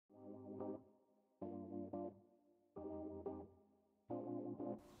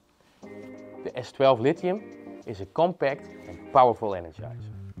The S12 Lithium is a compact and powerful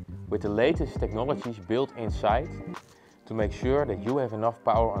energizer with the latest technologies built inside to make sure that you have enough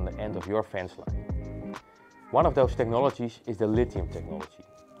power on the end of your fence line. One of those technologies is the lithium technology.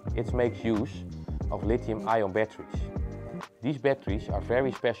 It makes use of lithium-ion batteries. These batteries are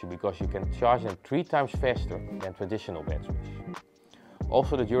very special because you can charge them 3 times faster than traditional batteries.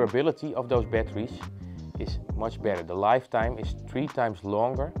 Also, the durability of those batteries is much better. The lifetime is 3 times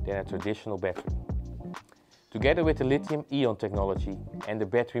longer than a traditional battery. Together with the lithium-ion technology and the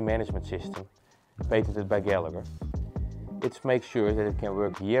battery management system patented by Gallagher, it makes sure that it can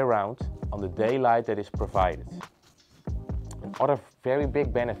work year-round on the daylight that is provided. Another very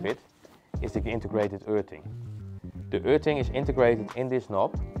big benefit is the integrated earthing. The earthing is integrated in this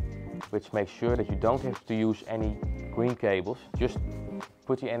knob, which makes sure that you don't have to use any green cables. Just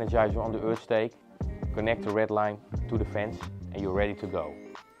put the Energizer on the earth stake, connect the red line to the fence, and you're ready to go.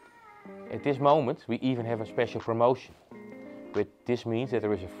 At this moment, we even have a special promotion. This means that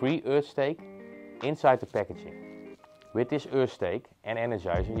there is a free earth stake inside the packaging. With this earth stake and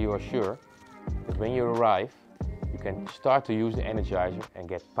Energizer, you are sure that when you arrive, you can start to use the Energizer and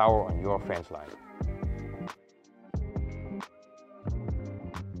get power on your fence line.